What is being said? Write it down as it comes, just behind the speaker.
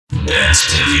Dance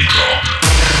till you drop.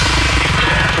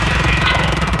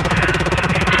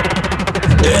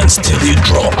 Dance till you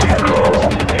drop.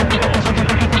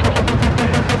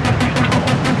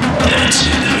 Dance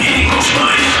in the meaning of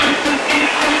life.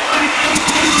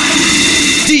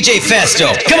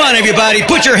 Djfesto. Come on, everybody,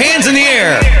 put your hands in the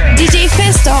air.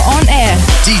 Djfesto on air.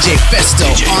 Djfesto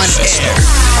on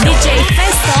air.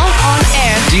 Djfesto on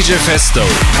air. Djfesto,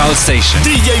 Pal Station.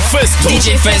 Djfesto.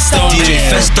 Djfesto.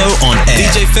 Djfesto on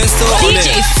air. Djfesto on air.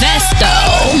 Djfesto.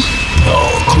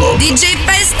 Palclub.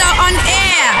 Djfesto on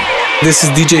air. This is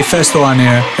Djfesto on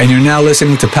air, and you're now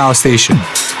listening to Pal Station.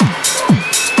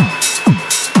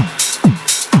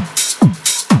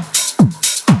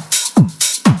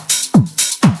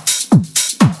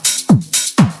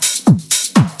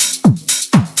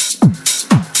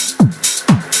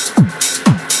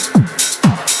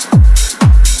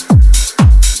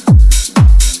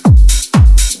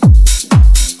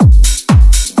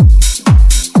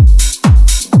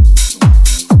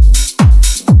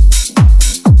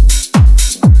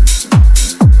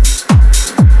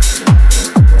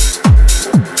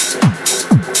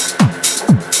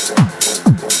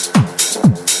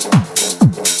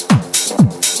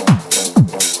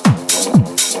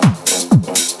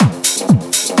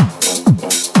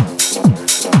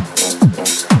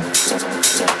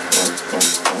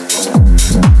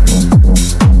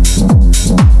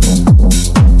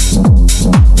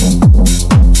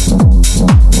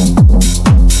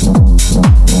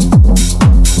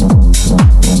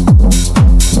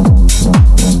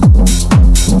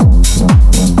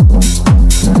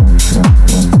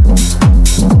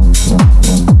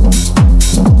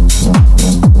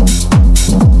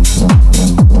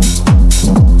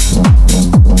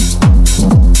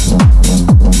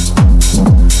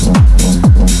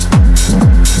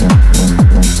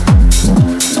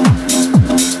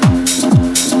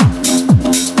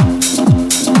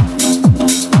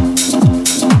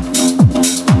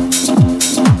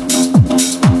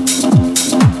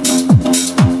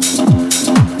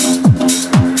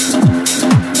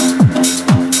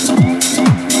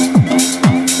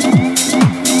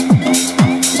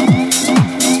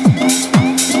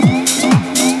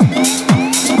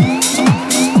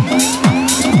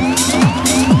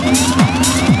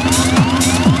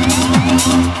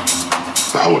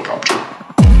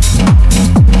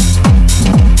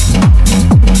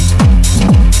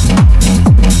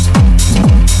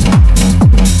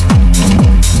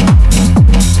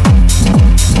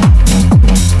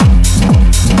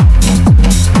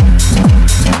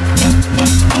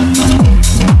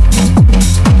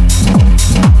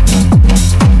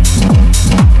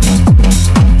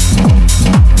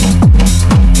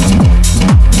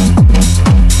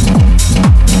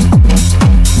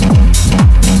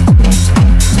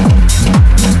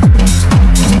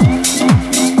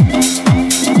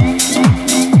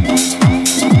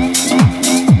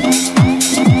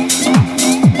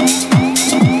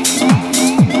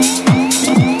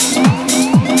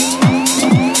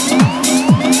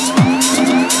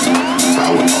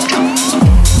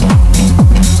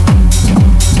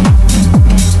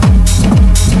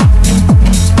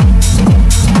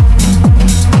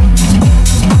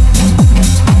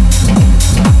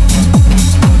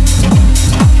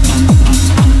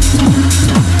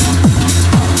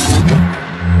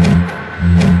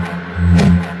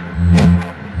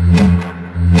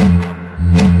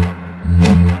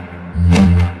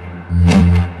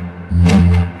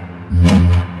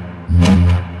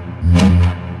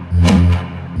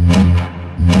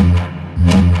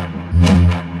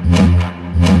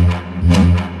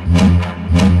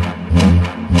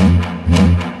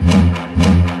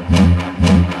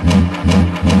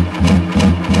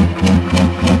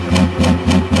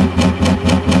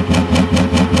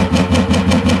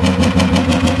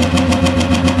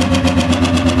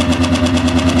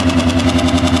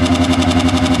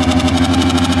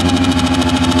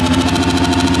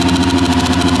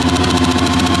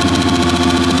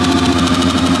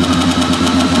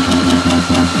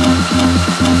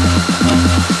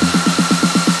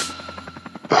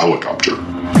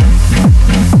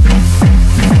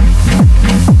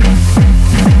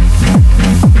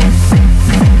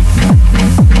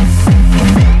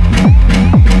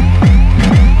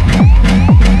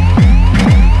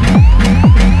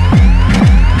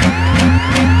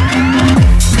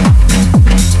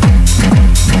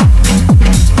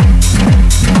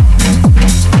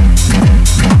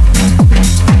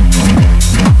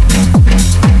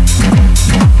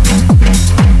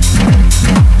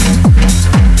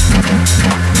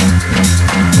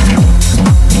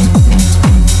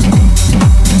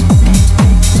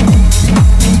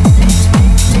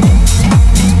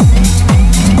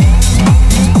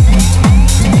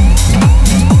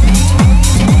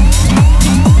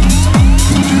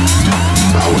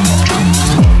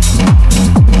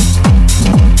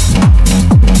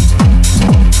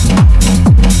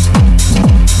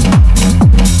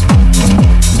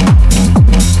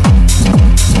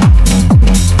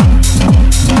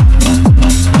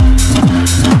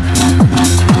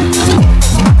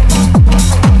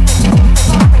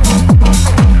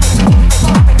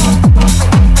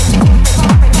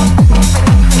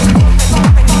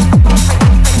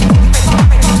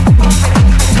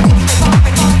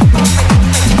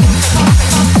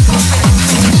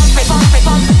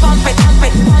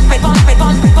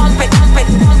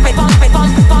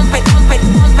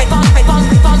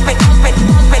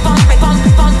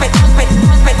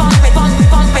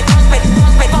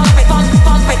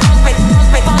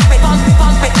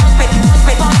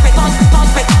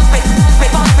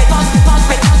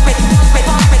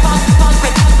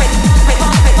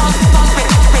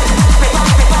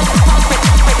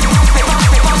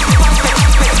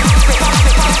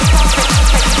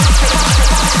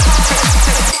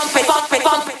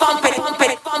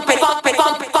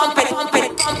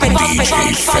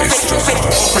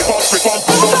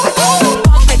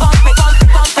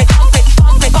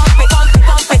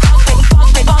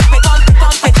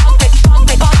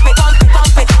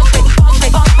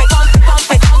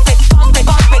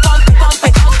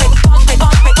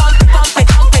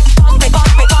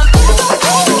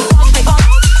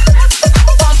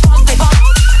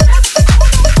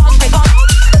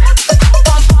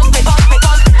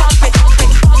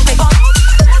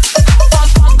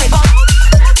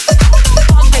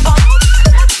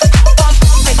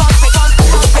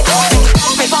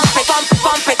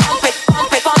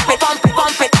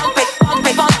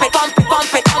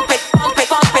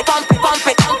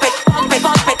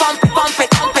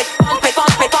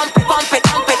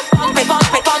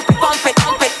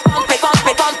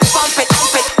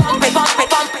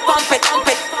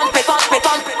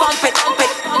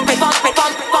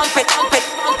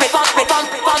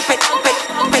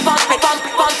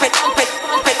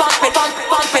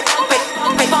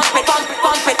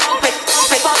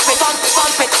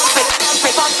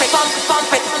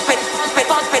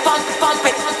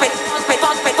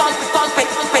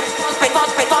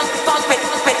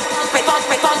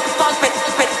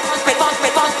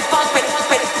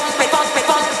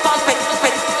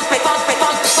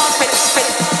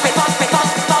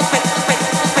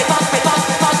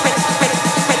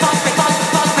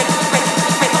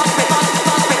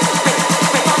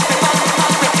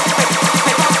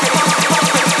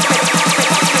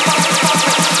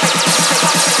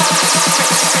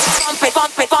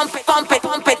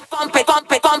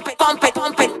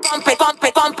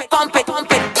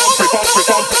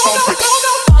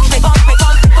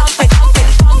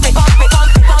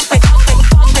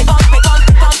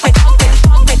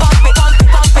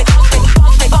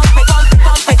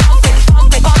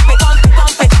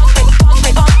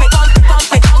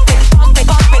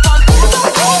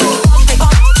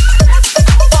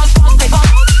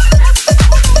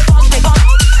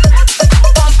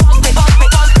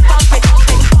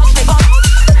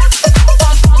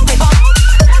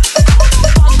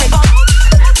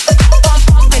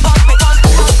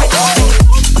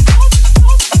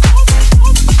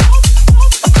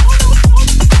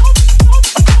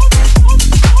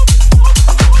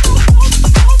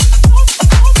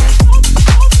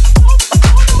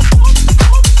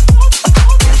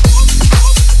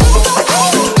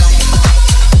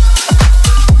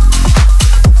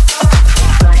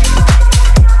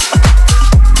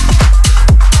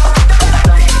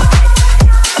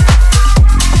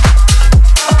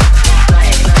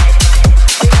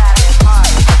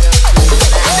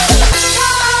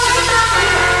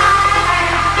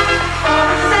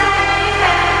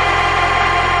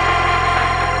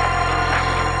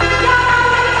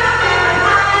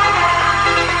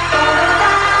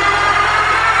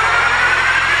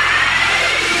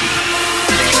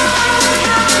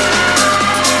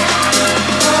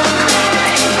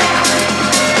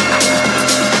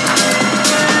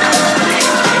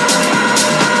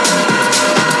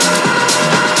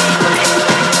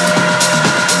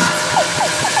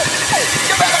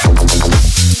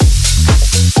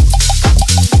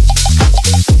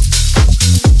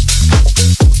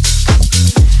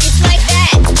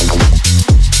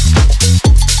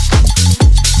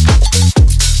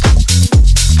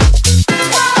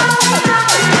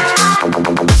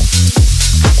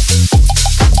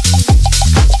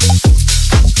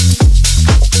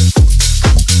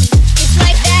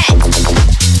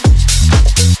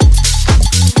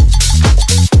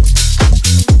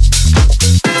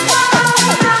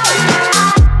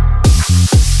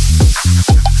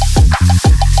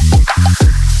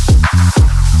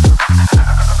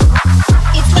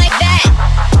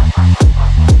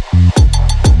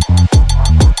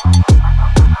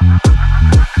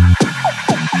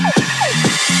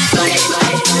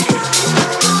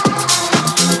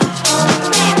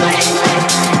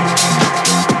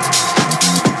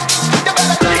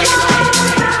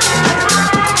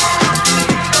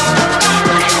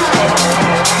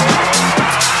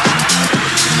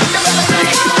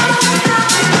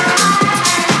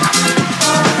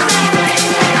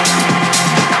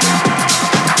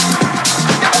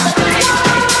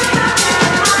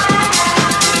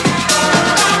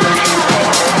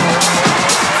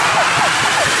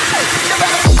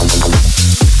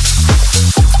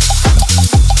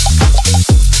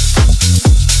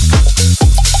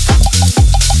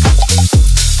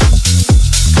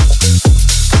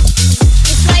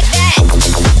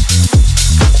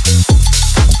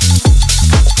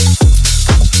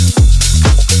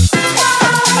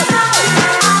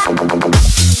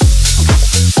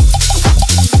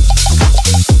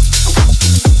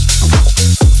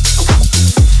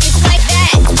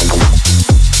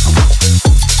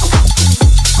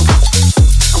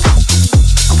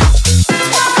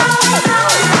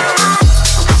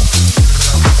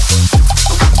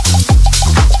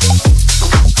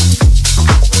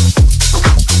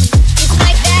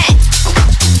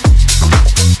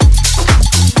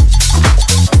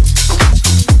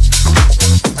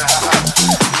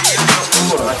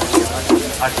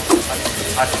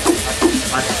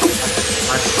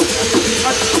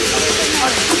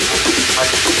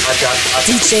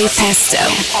 Djfesto.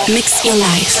 Mix your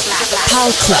life.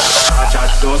 Palclub.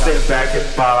 Doce back,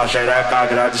 fala xereca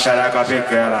grande, xereca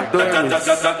pequena.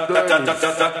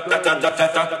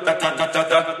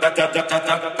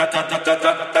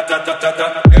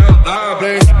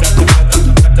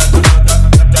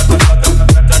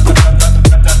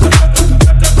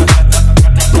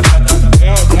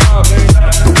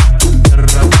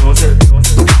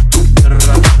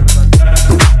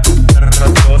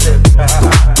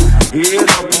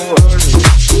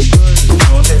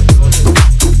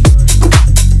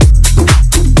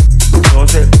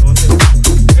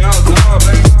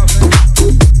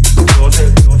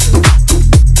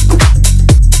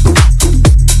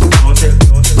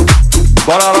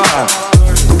 Bora lá!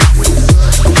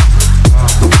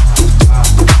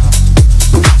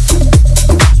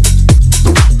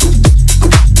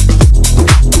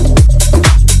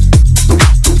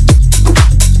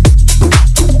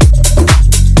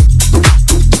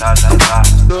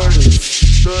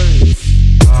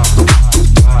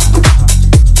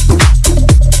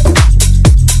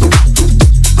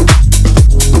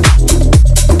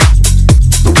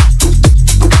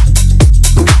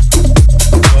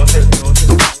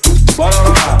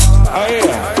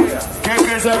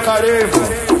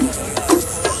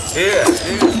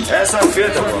 Essa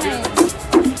fita, pô.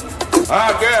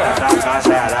 Aquela.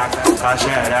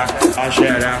 Caxereca,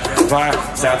 vai,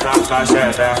 senta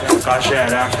caxereca,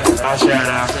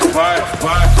 vai,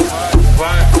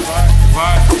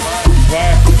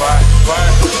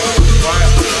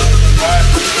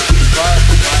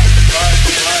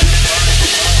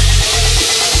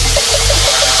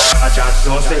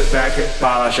 doce back,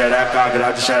 fala xereca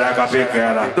grande, xereca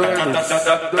pequena.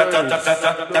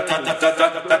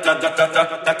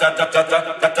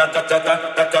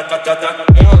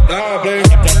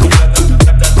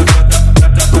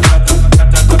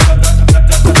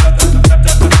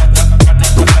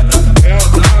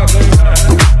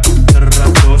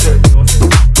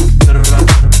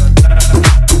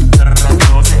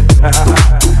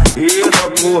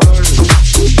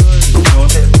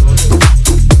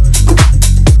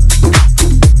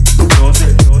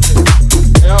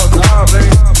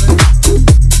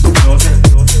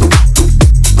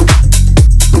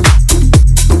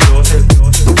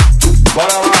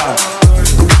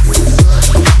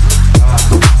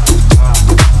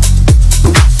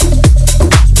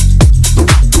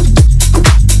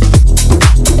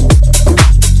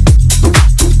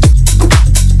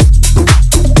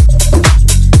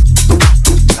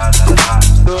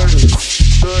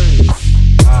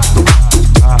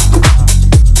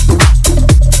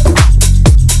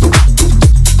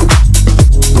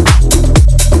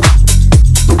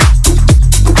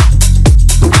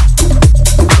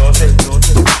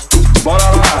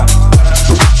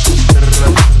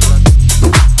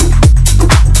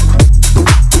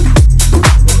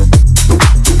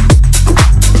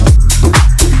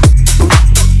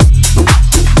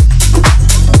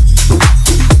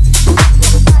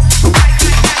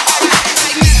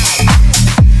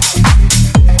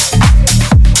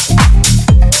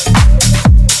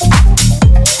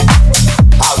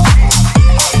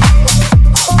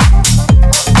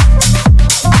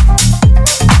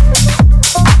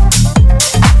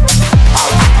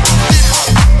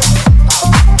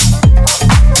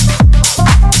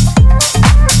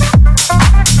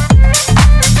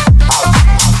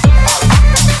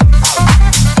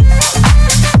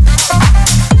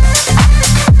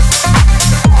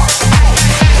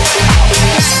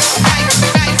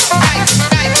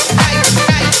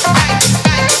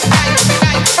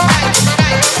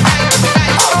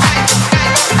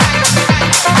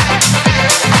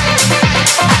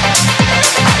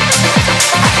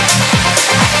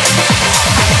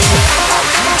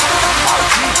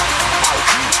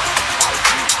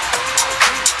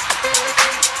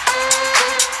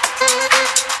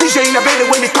 DJ innovator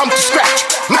when it comes to scratch.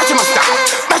 Matching my style,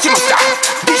 matching my style.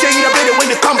 DJ innovator when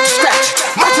it comes to scratch.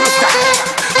 Matching my style.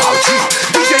 Oh gee.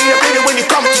 DJ innovator when it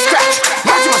comes to scratch.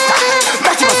 Matching my style,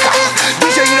 matching my style.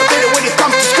 DJ innovator when it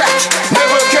comes to scratch.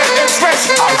 Never can express.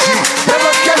 Oh gee.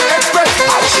 Never can express.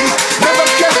 Oh gee. Never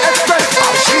can express.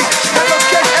 Oh gee. Never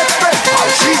can express. Oh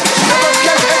gee. Never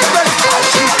can express. Oh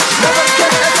gee. Never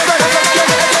can express. Never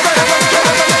can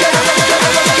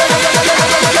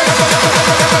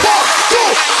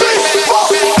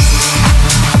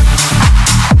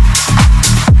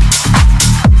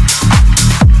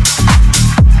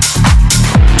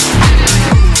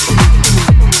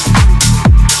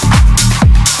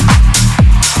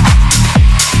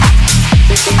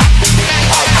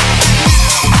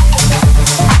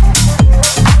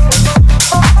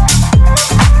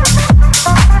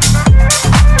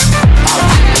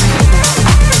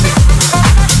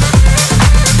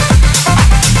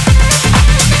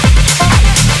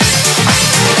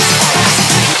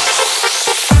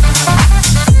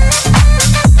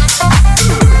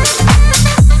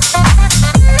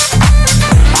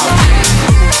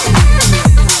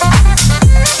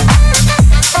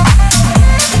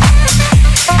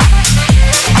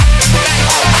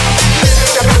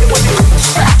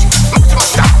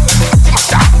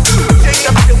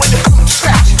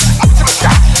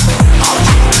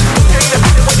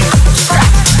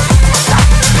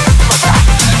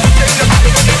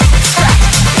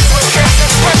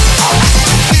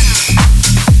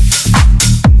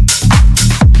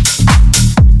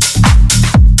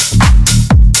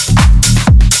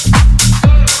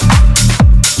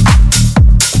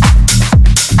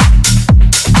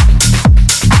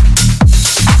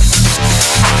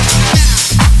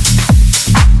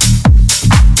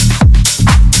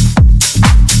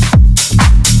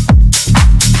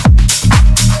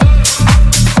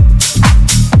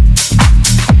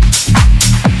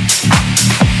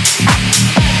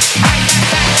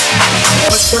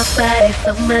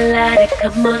melodic.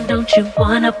 Come on, don't you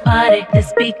wanna party?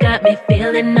 This beat got me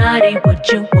feeling naughty.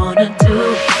 What you wanna do?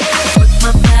 Work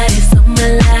my body so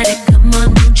melodic. Come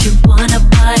on, don't you wanna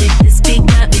party? This beat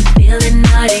got me feeling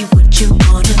naughty. What you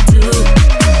wanna do?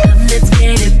 Come, let's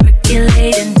get it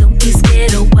percolating. Don't be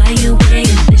scared of why you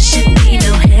waiting. There should be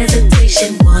no hesitation.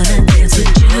 Wanna dance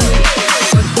with you?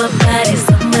 Work my body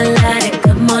so melodic.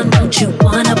 Come on, don't you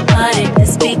wanna party?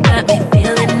 This beat got me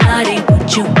feeling naughty. What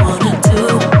you wanna do?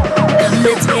 Come,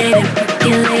 let's get it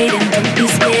percolating. Don't be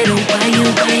scared of why you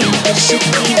waiting. There should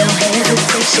be no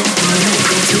hesitation. Wanna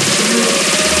dance with you?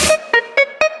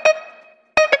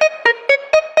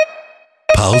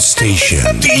 Pulse Station.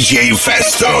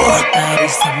 Djfesto.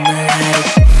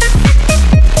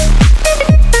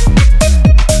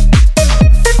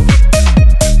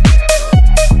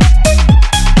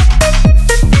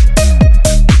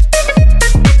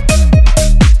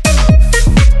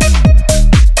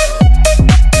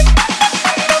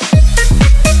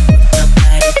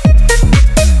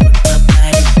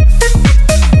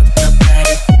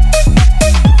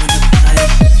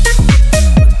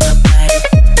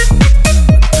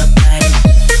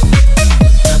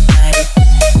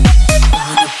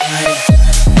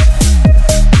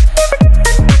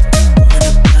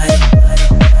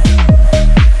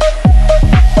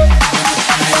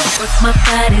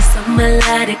 Body so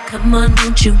melodic. Come on,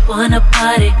 don't you wanna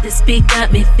party? This beat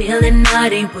got me feeling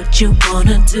naughty. What you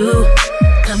wanna do?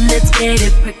 Come, let's get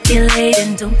it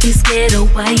percolating. Don't be scared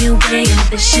of why you waiting.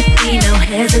 There should be no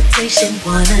hesitation.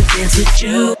 Wanna dance with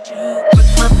you? Work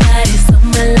my body so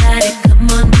melodic. Come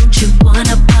on, don't you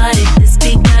wanna party? This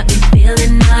beat got me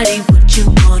feeling naughty. What you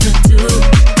wanna do?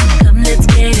 Come, let's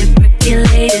get it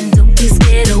percolating. Don't be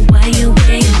scared of why you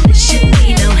waiting. There should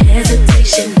be no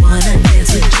hesitation. Wanna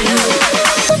dance with you?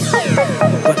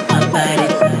 Work my body,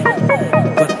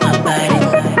 work my body,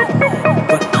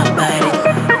 work my body,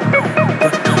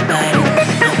 work my body,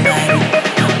 my body,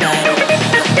 my body,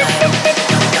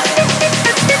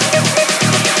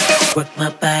 work my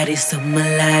body so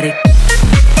melodic.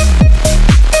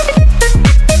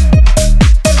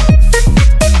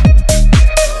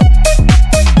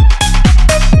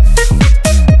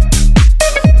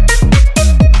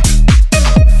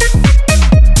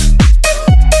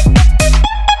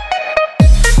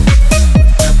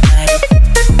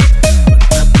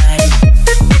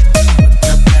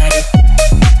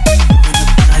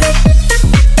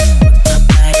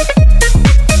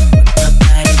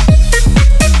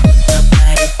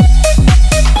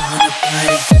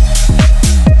 Body.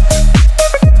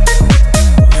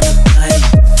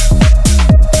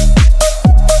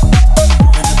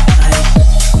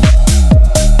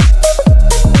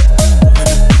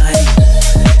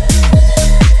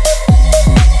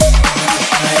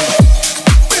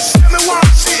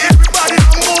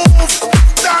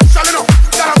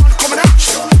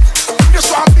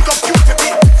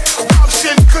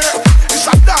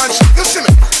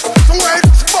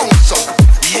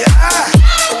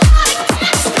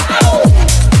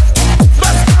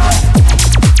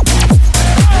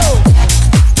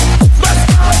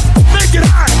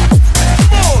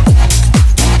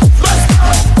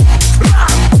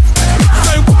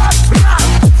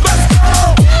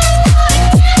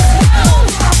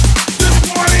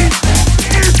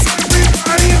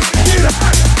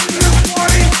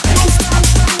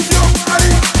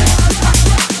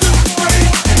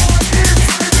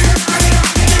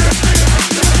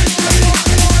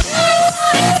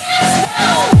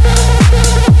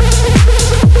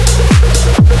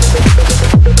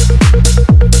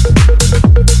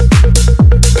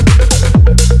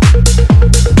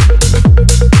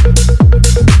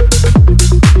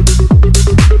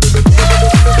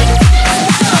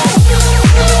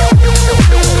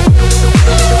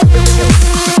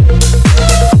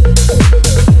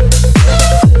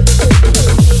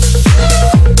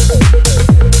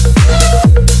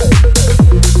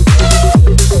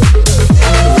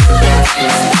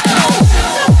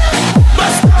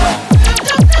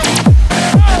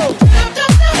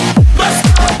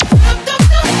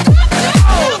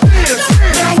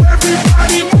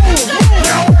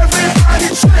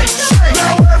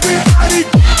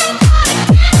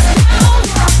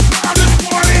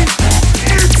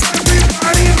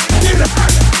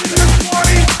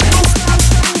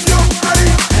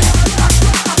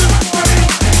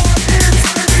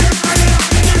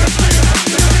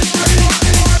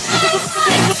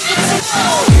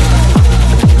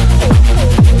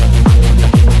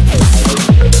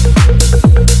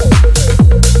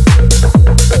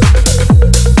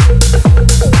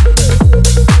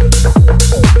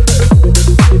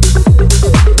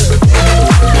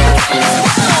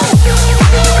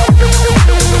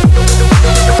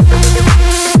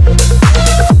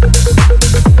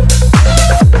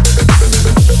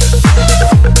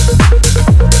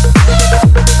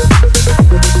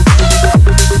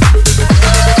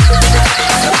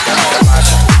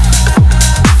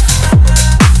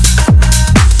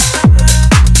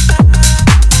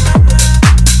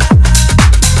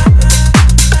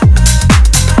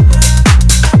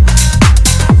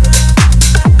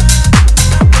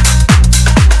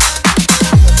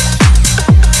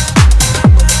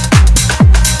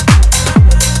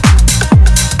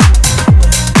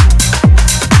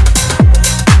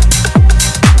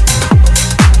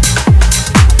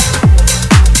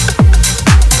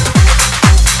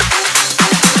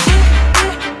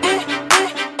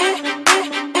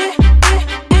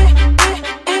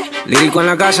 disco en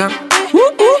la casa.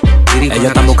 Ellos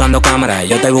están buscando cámaras,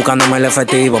 yo estoy buscándome el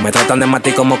efectivo. Me tratan de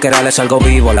matar como quiera, les salgo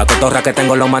vivo. La cotorra que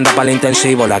tengo lo manda para el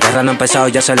intensivo. La guerra no ha empezado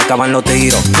y ya se le acaban los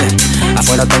tiros.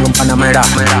 Afuera tengo un panamera.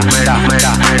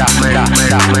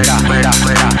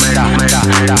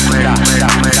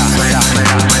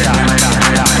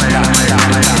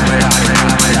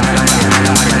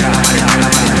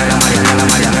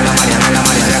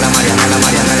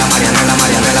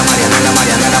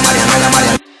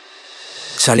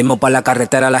 Salimos para la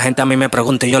carretera, la gente a mí me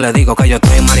pregunta y yo le digo que yo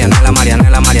estoy en Marianela,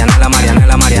 Marianela, Marianela,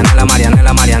 Marianela, Marianela, Marianela,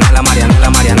 Marianela, Marianela,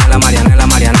 Marianela, Marianela,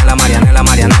 Marianela, Marianela,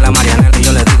 Marianela, Marianela, y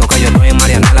yo le digo que yo estoy en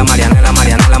Marianela, Marianela,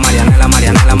 Marianela, Marianela,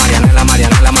 Marianela, Marianela,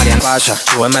 Marianela, Marianela. ¿Qué pasa?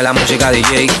 Súbeme la música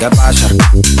DJ, ¿qué pasa?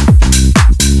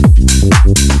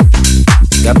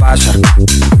 ¿Qué pasa?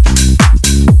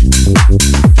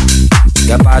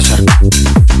 ¿Qué pasa?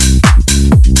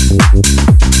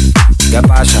 ¿Qué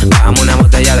pasa? Dame una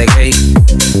botella de gay.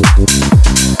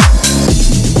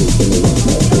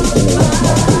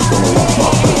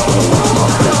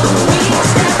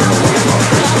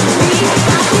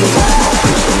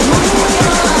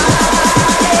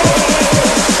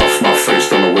 My face,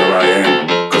 don't know where I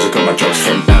am, 'cause I got my drugs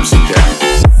from Amsterdam.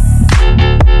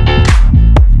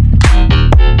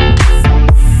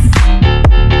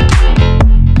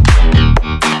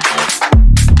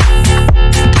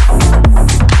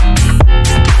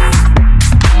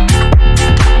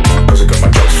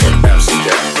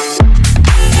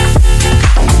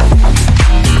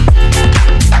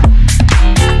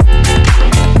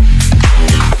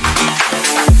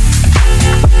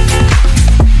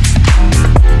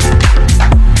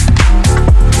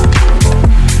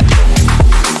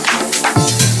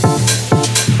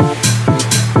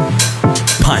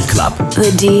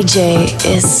 The DJ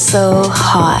is so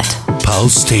hot.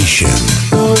 Pulse Station.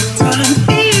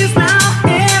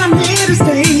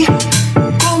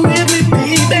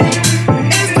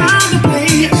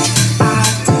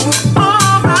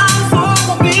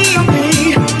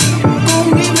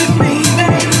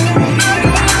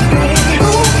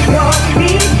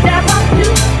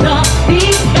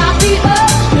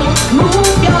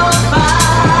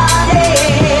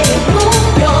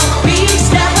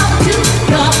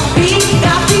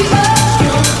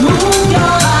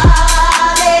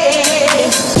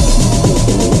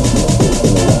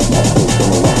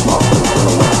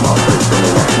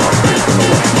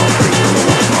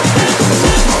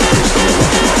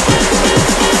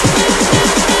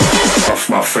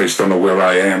 Don't know where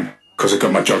I am, 'cause I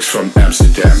got my drugs from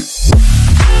Amsterdam.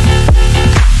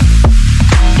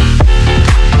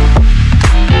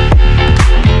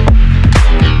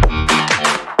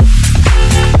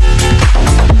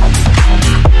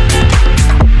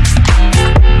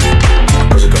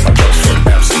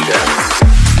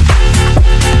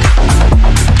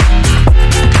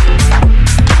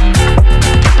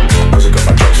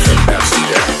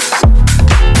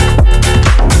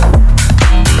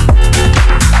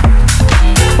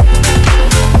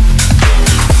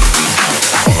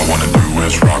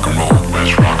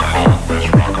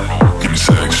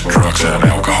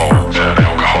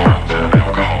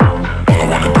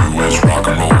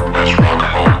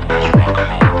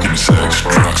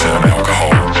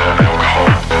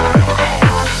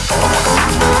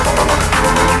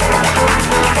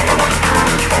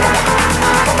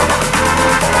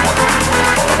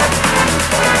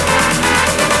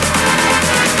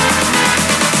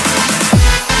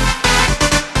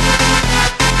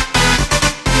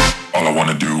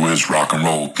 Rock and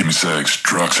roll, give me sex,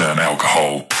 drugs, and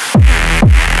alcohol.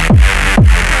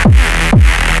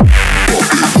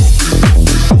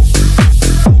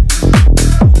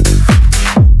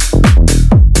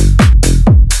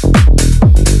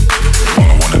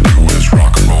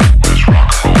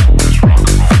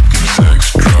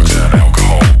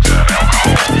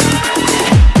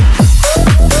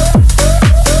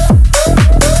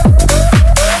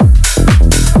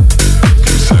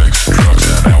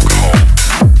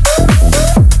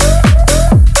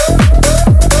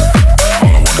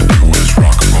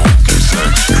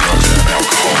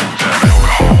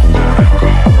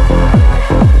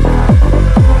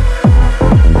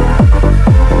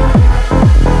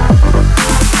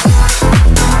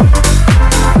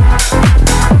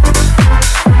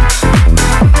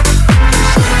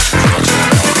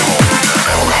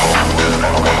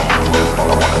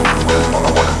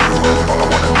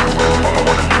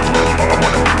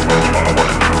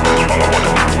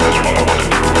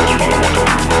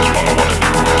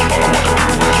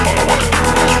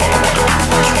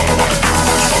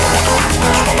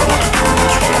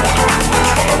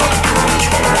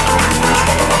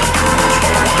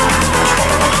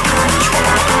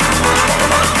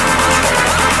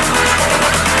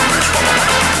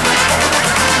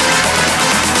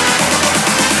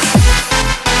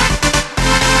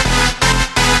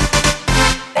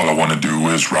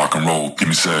 is rock and roll. Give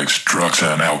me sex, drugs,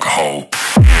 and alcohol.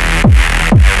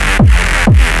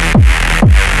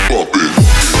 Pop it.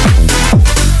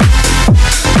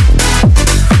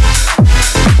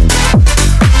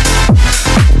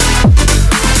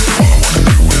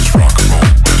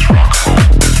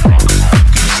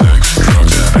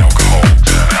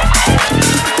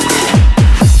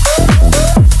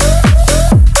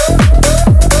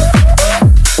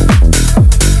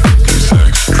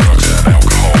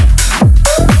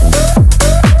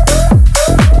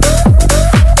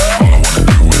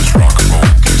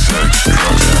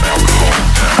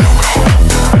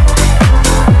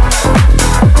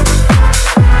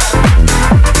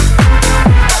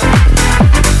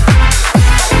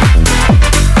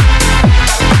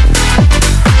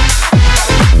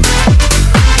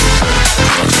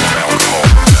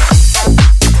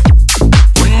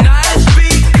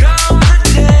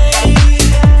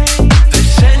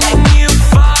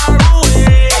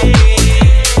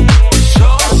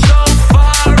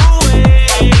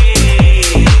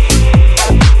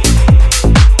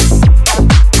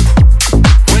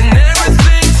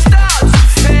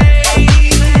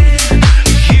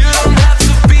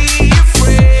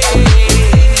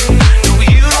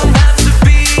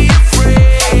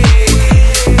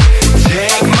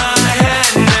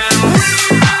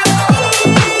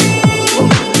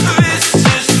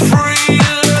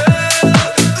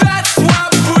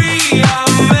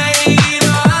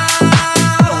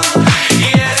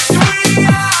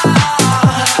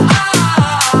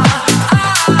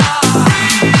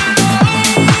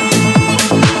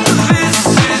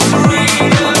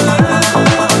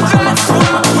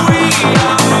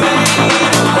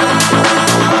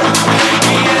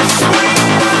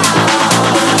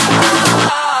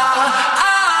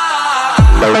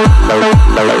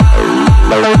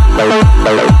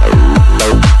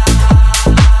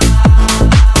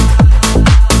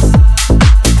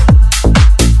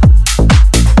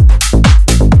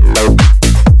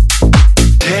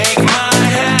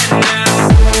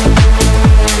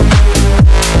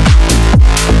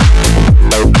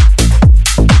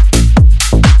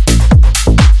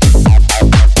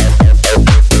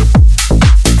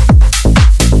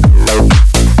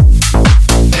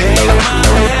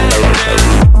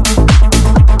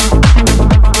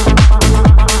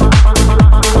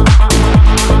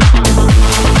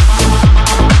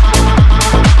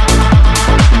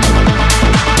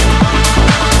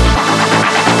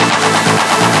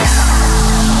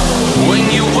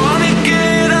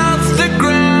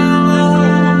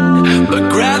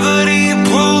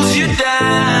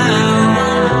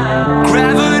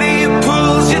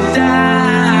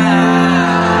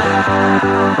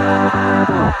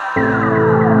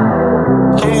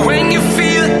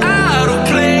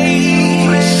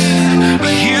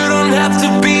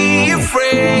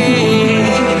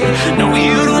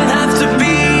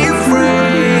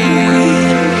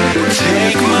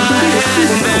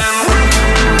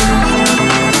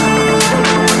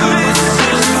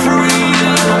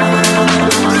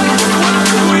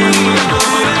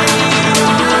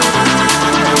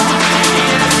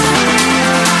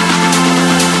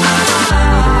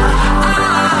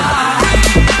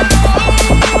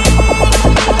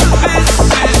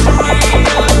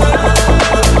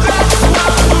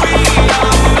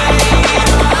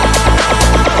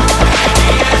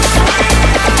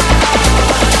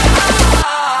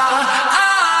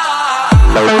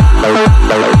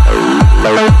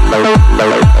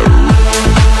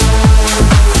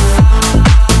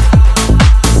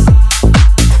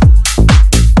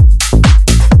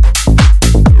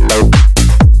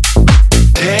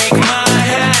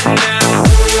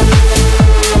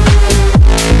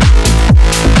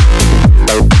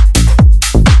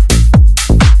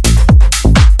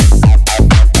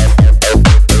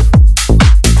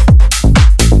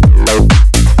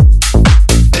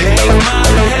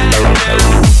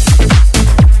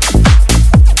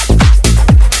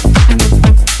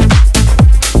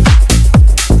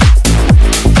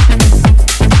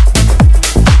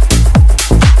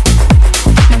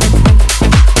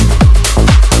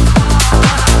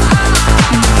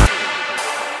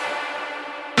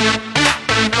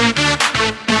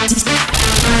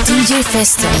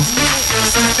 Djfesto.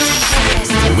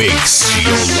 Mix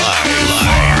your life.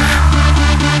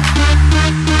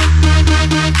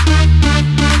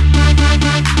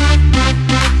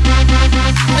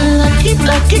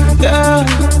 Lucky girl,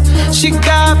 she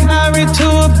got married to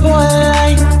a boy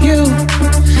like you.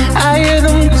 I hear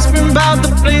them whispering about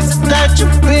the places that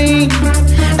you've been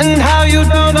and how you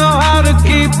don't know how to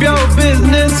keep your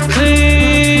business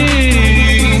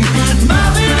clean.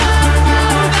 Bobby,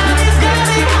 now that he's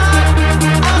getting hot,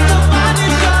 all the body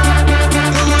shot.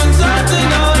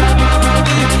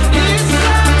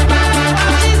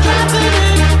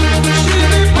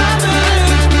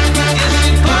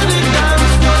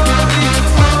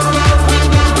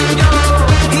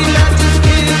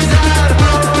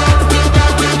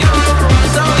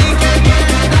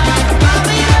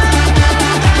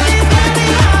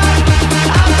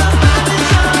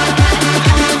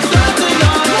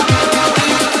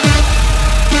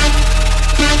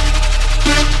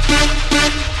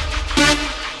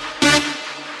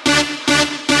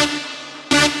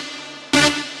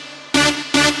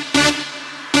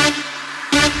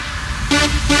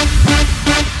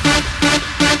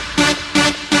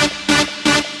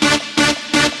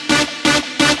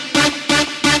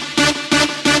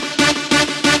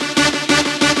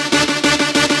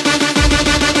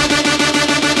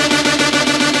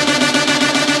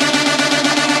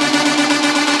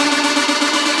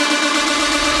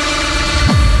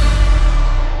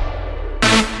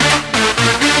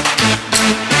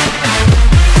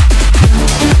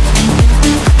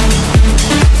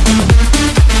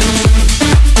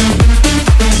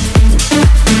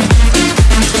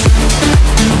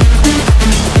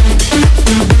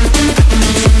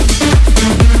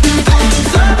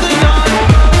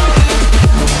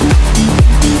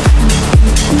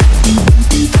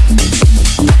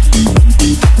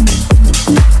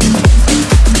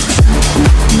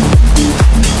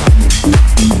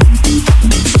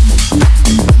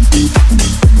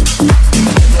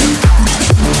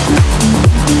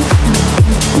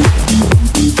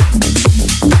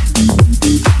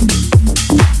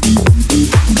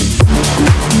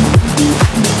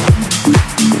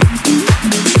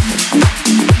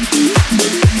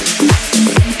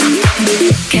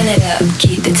 Can it up,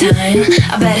 keep the time.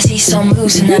 I better see some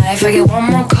moves tonight. If I get one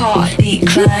more call,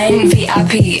 decline.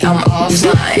 VIP, I'm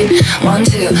offline. 1,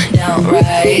 2, down,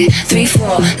 right. 3, 4,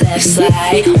 left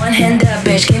slide. One hand up,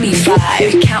 bitch, give me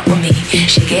 5. Count with me,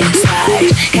 shake it,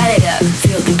 slide. Got it up,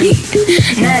 feel the beat.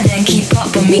 Now then, keep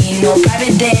up with me. No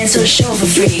private dance or show for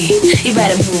free. You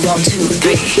better move on 2,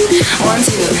 3. 1,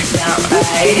 2, down,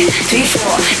 right. 3,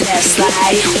 4, left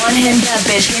slide. One hand up,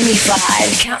 bitch, give me 5.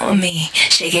 Count with me,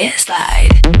 shake it, slide.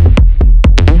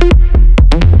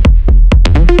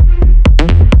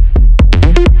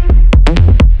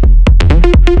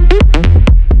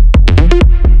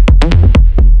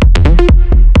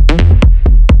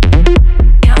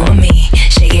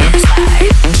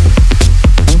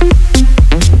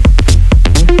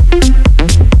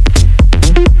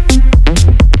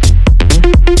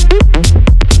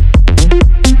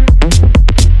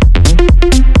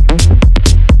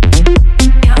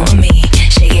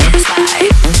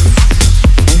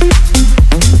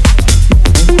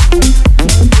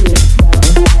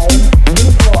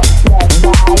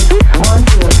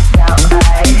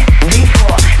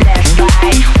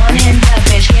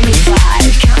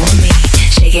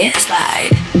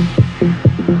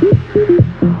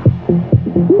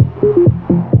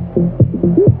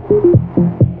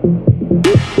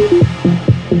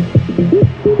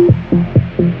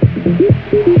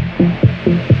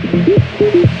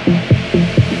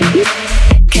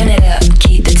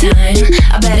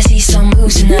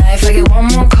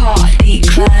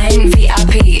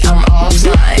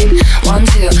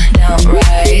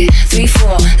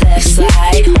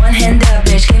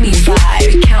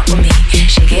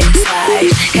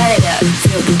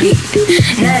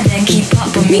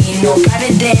 No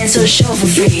private dance or show for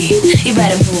free. You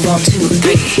better move on 2,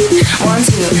 3. 1,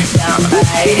 2, down,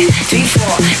 right. 3, 4,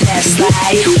 left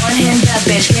slide. One hand up,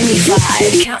 bitch, give me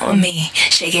 5. Count with me,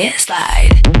 shake it,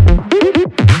 slide.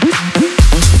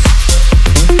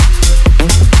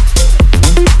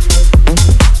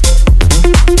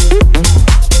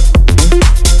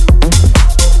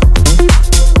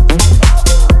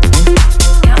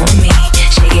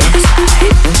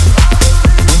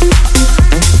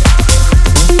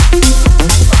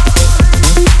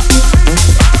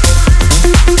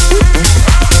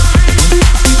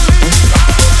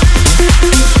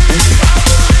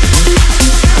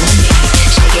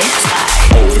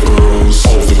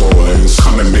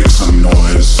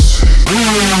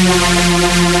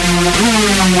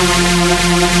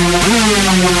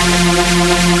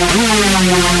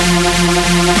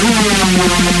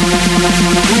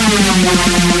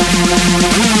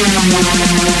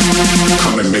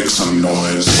 Come and make some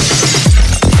noise.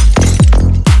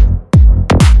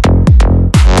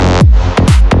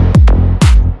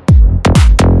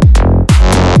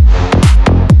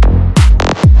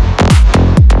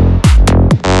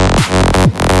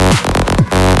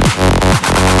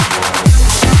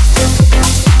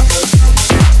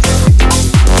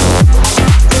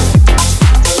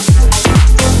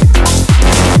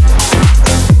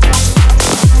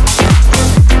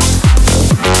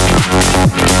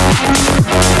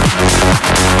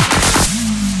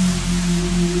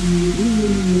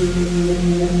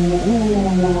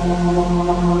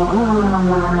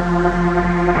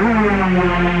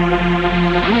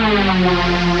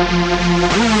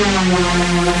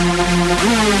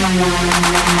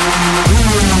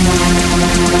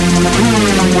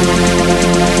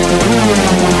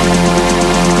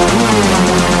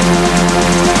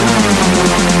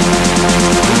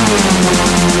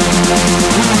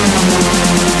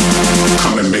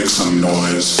 Come and make some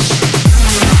noise.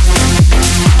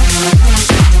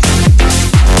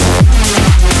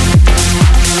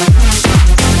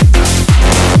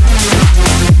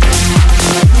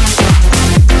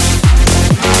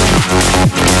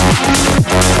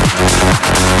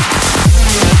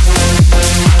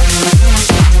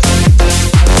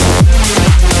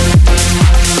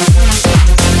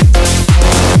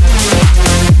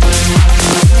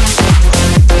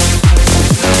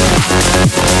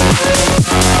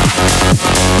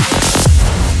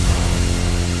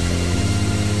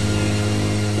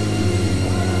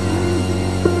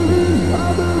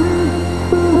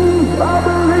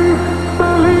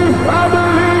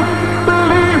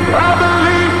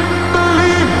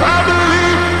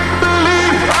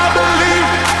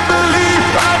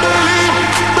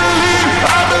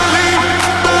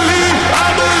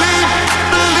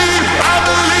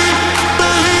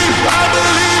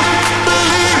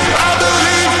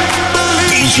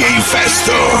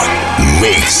 Djfesto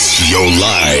makes your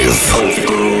life. All the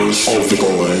girls, all the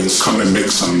boys, come and make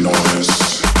some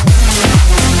noise.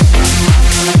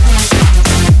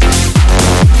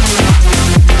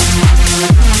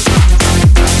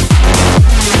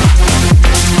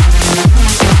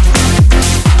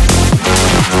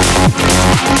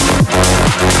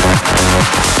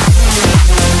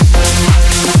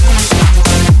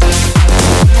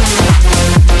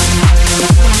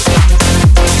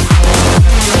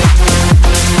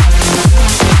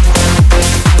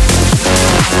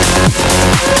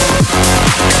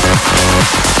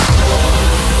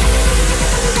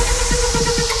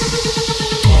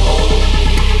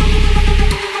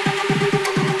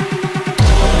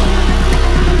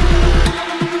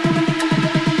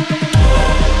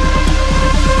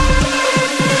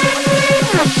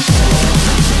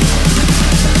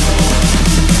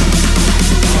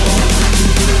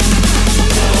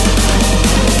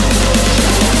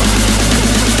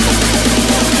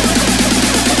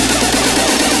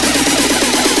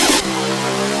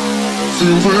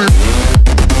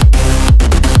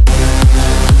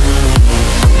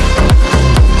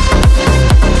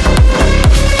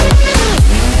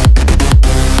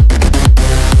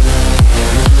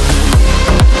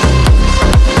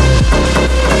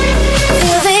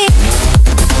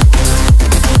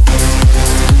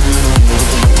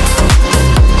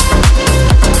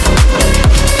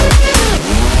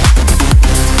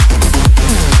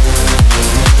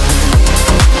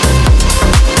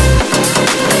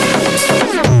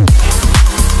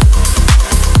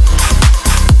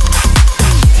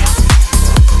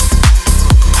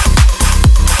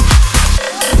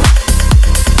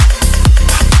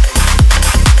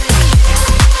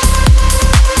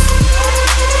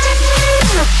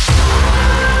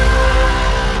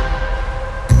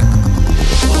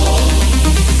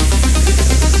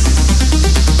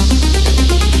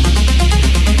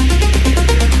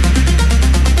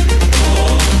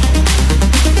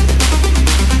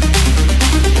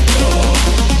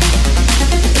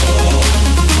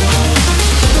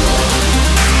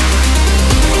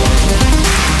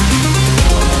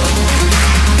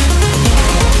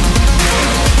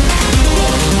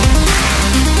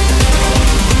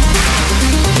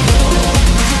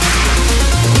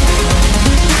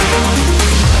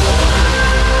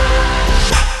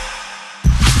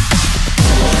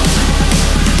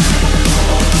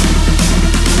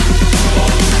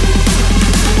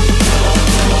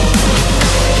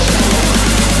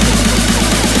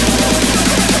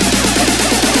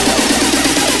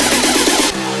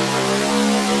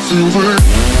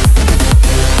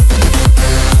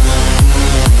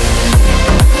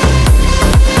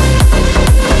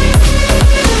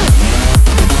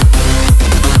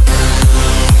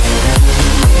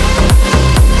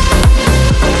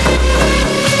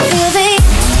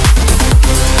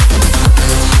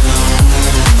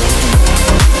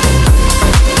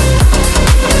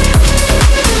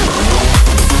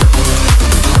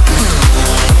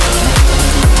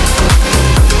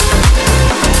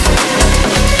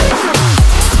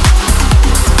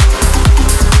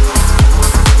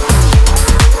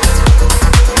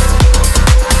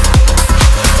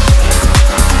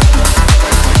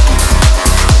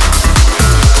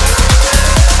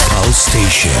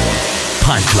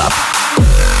 Palclub.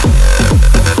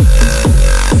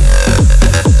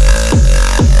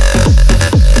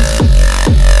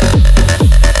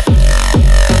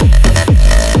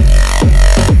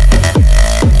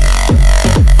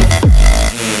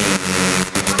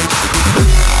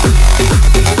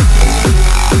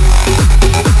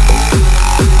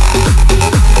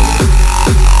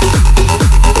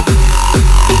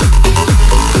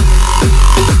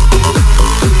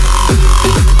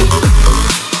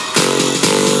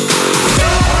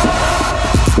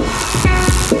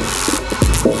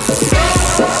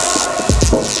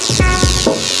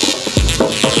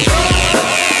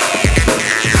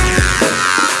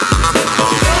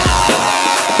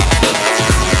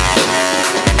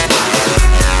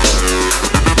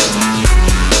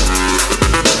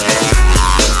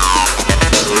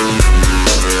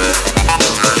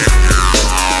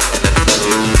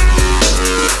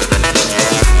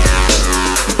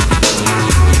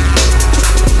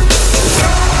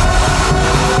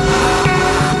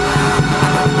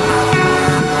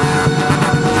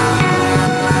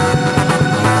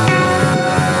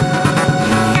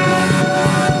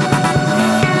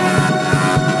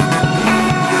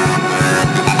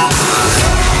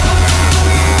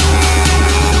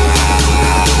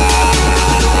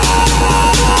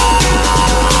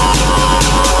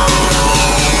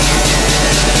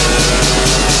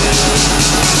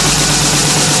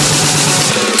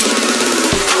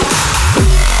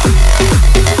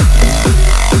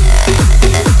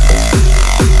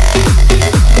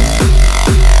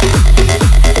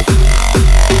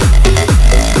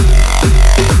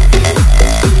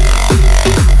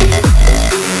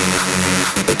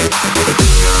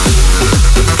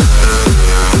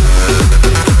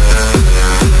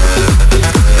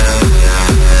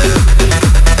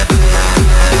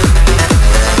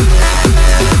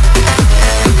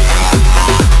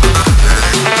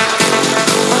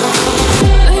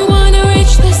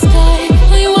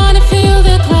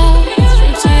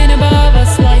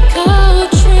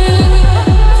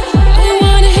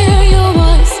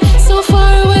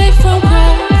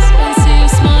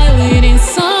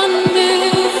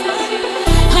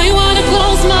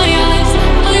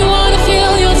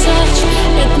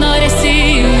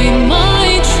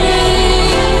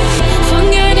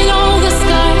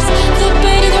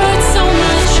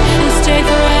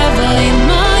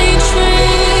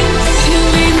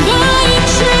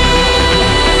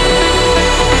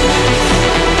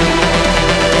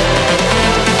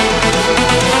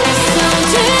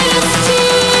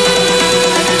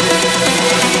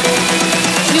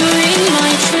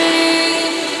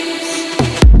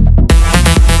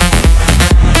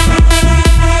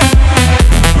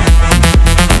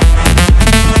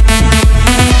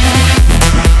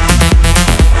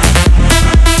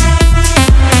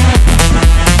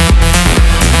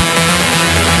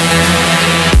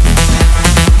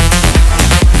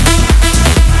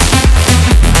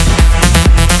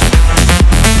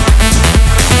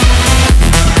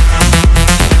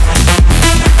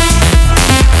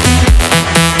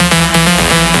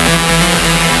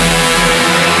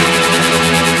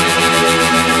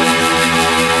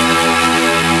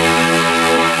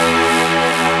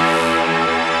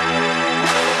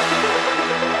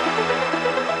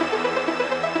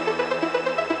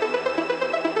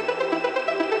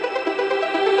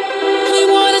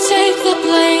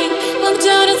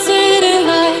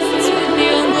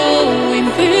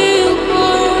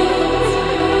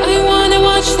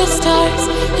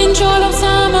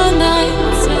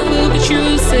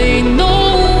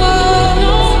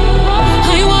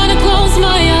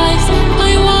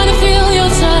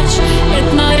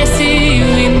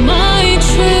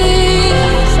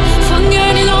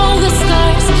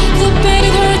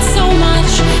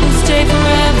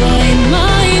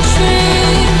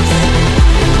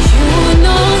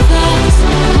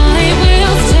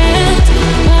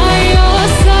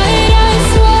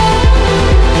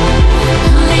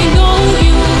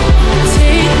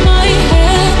 Take my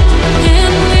hand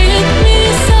and lead me.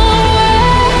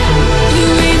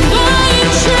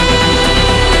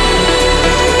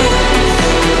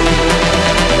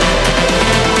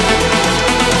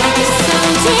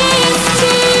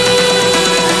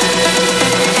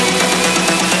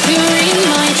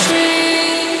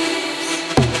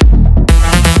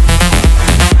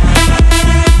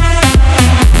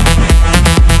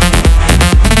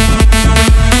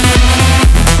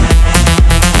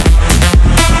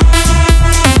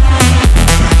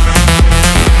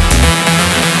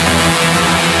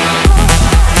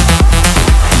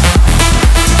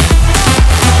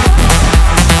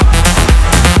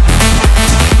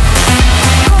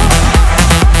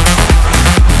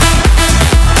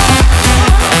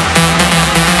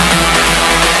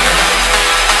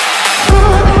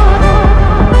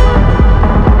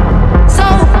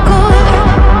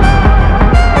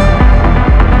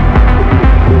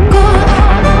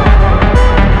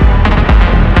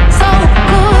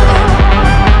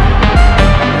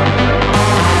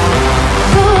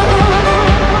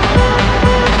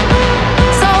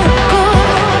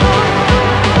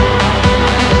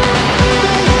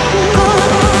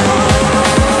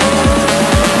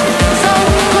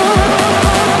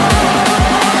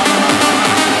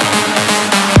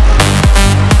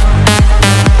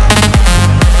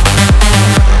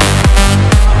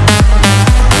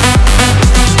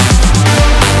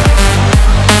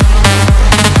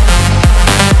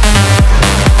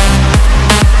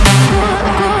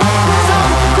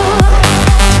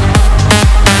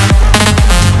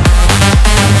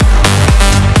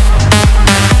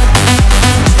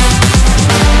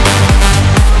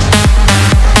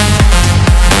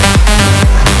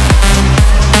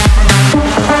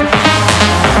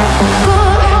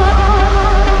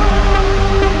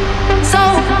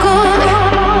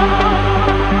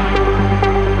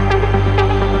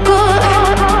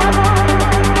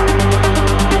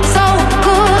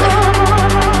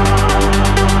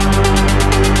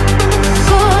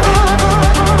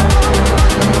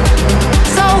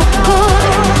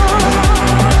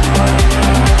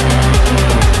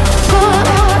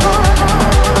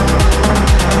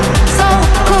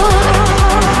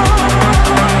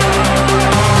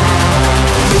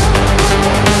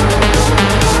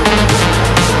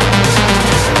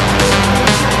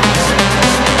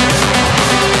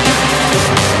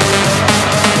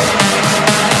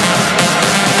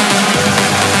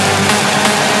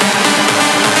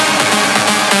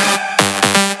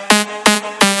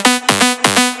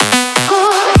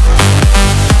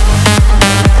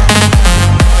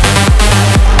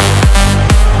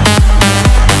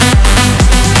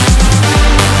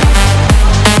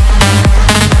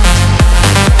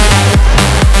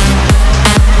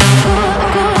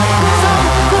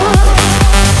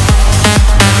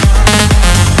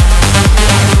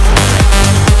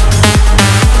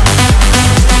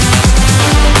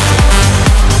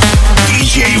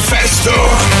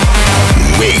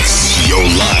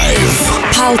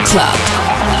 Palclub.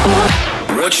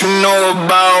 What you know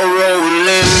about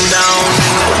rolling down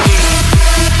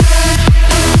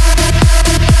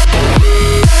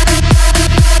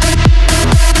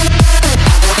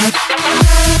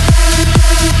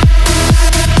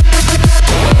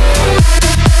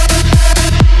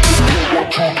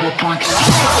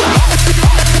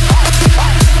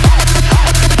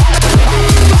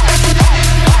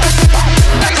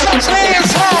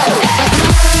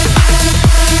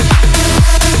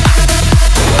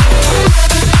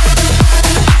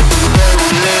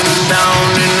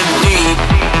in the deep?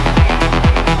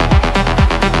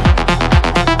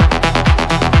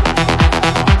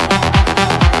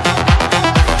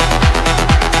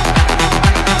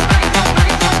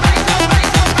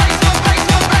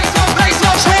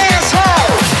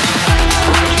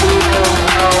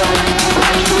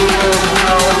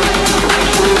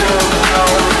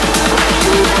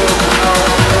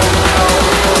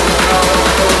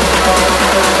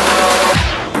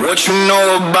 What you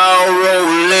know about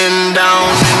rolling down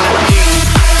in the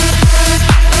deep?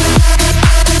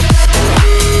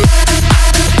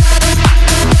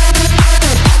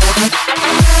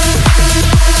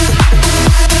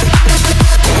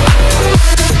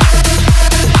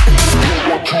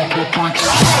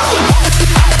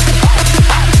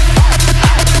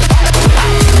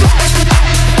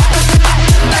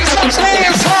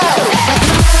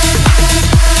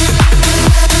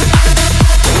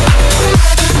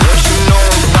 What you know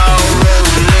about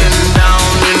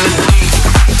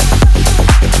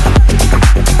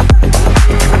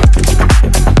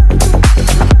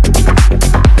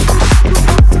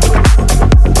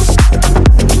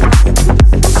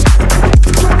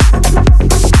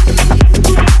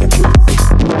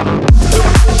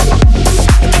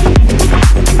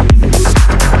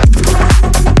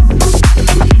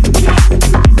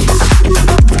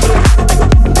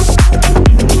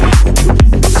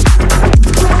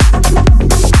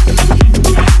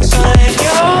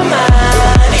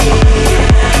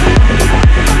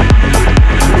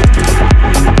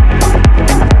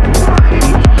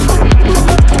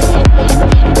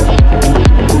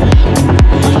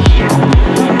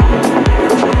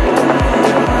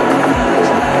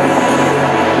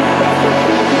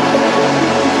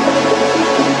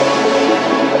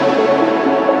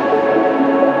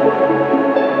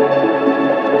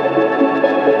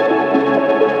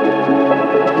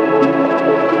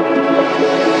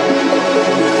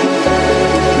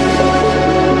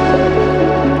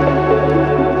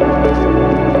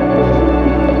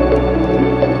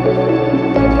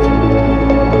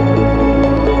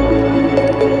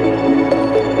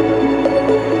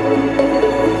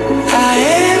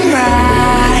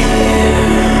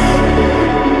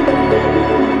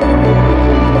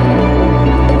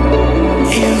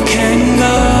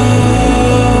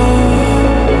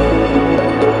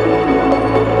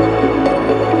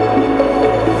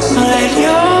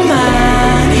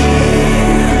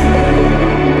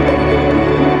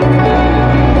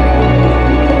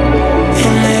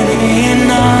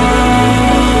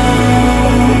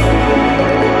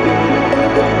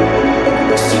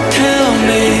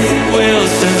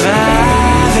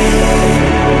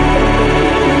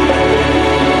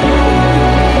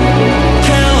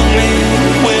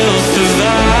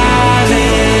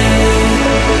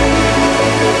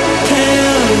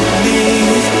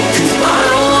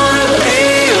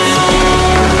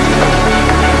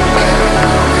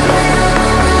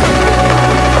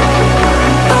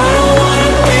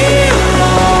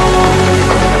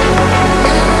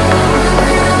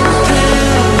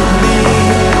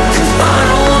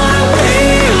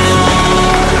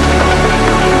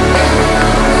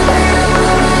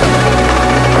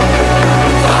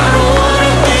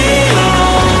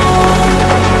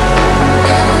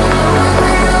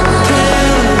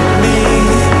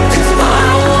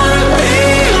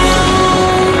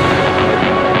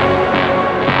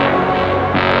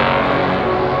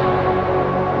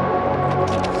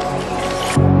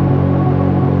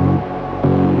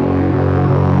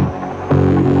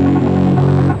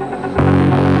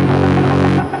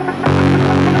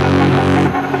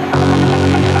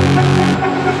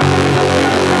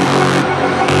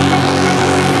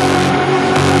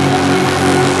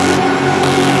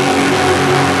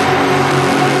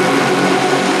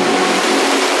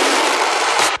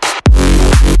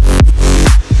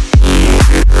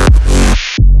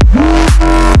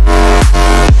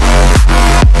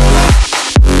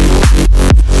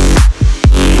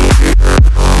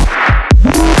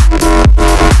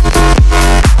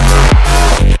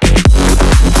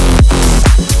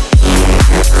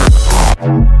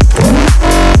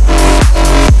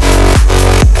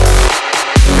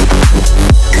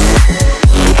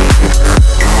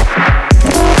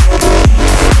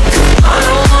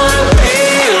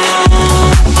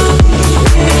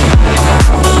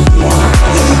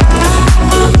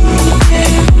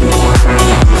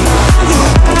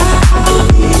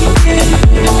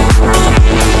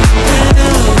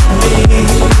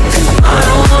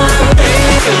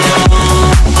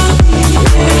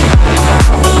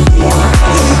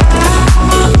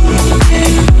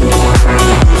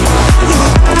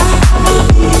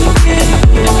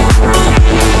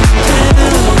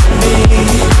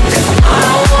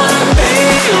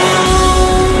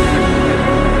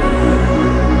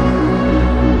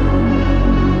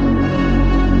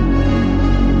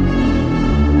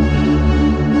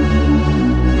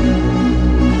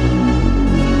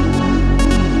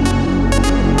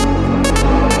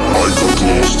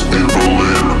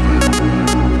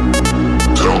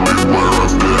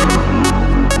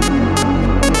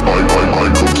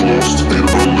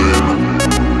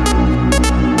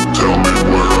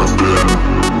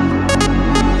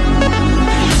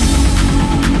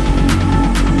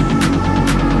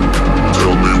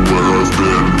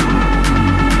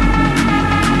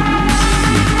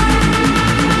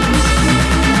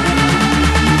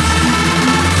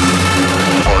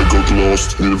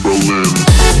in Berlin.